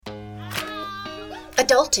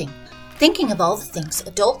Adulting. Thinking of all the things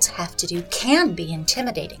adults have to do can be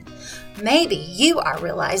intimidating. Maybe you are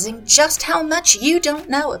realizing just how much you don't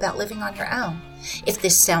know about living on your own. If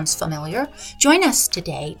this sounds familiar, join us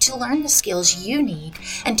today to learn the skills you need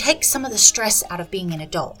and take some of the stress out of being an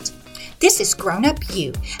adult. This is Grown Up You,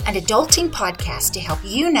 an adulting podcast to help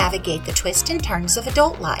you navigate the twists and turns of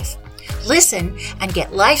adult life. Listen and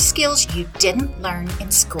get life skills you didn't learn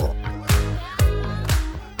in school.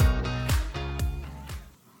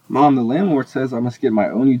 Mom, the landlord says I must get my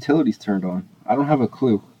own utilities turned on. I don't have a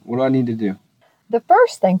clue. What do I need to do? The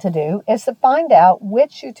first thing to do is to find out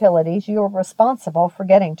which utilities you are responsible for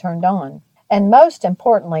getting turned on. And most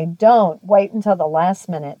importantly, don't wait until the last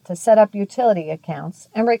minute to set up utility accounts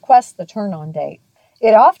and request the turn-on date.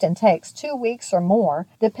 It often takes 2 weeks or more,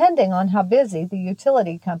 depending on how busy the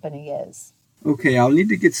utility company is. Okay, I'll need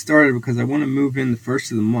to get started because I want to move in the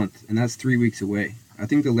first of the month, and that's 3 weeks away. I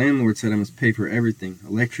think the landlord said I must pay for everything,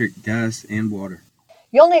 electric, gas, and water.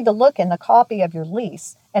 You'll need to look in the copy of your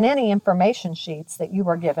lease and any information sheets that you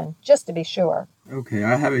were given, just to be sure. Okay,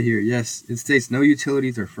 I have it here. Yes, it states no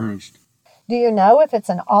utilities are furnished. Do you know if it's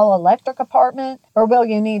an all-electric apartment, or will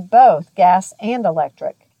you need both gas and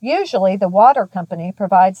electric? Usually, the water company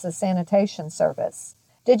provides the sanitation service.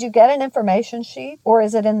 Did you get an information sheet, or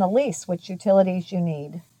is it in the lease which utilities you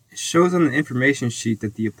need? It shows on the information sheet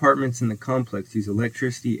that the apartments in the complex use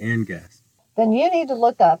electricity and gas. Then you need to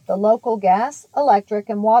look up the local gas, electric,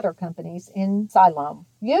 and water companies in Siloam.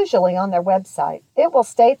 Usually on their website, it will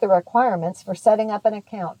state the requirements for setting up an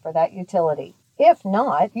account for that utility. If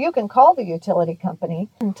not, you can call the utility company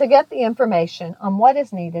to get the information on what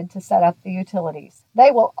is needed to set up the utilities. They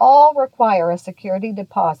will all require a security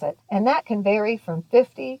deposit, and that can vary from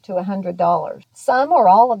 $50 to $100. Some or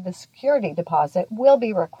all of the security deposit will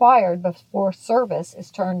be required before service is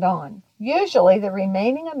turned on. Usually, the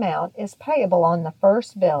remaining amount is payable on the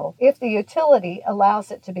first bill if the utility allows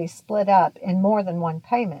it to be split up in more than one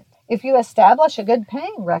payment. If you establish a good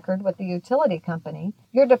paying record with the utility company,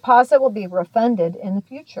 your deposit will be refunded in the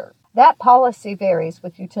future. That policy varies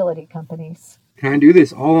with utility companies. Can I do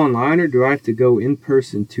this all online, or do I have to go in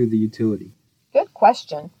person to the utility? Good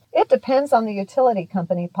question. It depends on the utility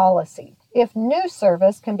company policy. If new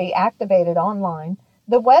service can be activated online,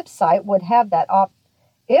 the website would have that option.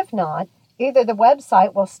 If not, either the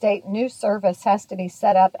website will state new service has to be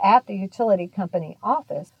set up at the utility company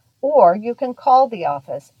office, or you can call the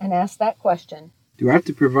office and ask that question. Do I have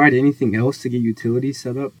to provide anything else to get utilities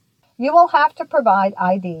set up? You will have to provide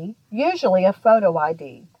ID, usually a photo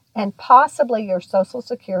ID, and possibly your Social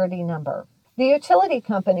Security number. The utility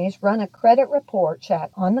companies run a credit report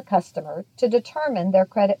check on the customer to determine their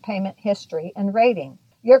credit payment history and rating.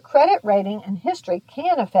 Your credit rating and history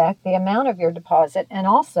can affect the amount of your deposit and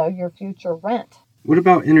also your future rent. What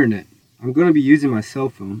about internet? I'm going to be using my cell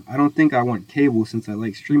phone. I don't think I want cable since I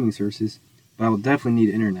like streaming services, but I will definitely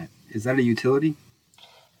need internet. Is that a utility?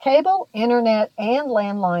 Cable, internet, and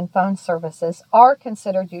landline phone services are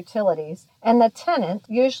considered utilities, and the tenant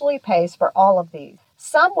usually pays for all of these.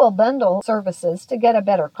 Some will bundle services to get a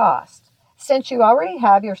better cost. Since you already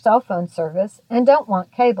have your cell phone service and don't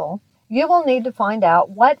want cable, you will need to find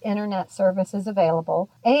out what internet service is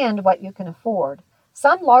available and what you can afford.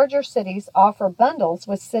 Some larger cities offer bundles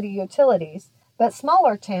with city utilities, but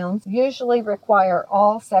smaller towns usually require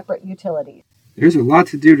all separate utilities. There's a lot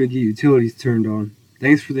to do to get utilities turned on.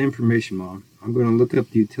 Thanks for the information, Mom. I'm going to look up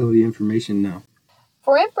the utility information now.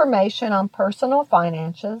 For information on personal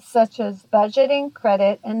finances, such as budgeting,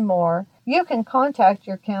 credit, and more, you can contact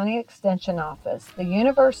your county extension office, the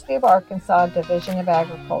University of Arkansas Division of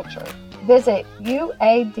Agriculture. Visit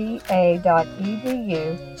uada.edu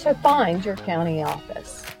to find your county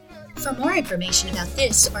office. For more information about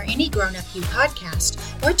this or any Grown Up You podcast,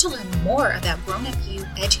 or to learn more about Grown Up You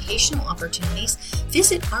educational opportunities,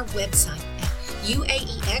 visit our website at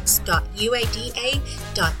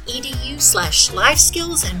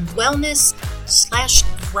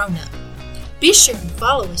uaex.uada.edu/lifeskillsandwellness/grownup. Be sure and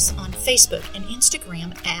follow us on Facebook and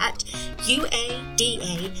Instagram at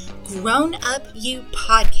UADA Grown Up You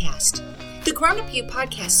Podcast. The Grown Up You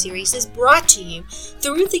podcast series is brought to you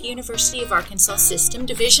through the University of Arkansas System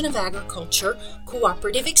Division of Agriculture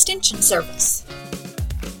Cooperative Extension Service.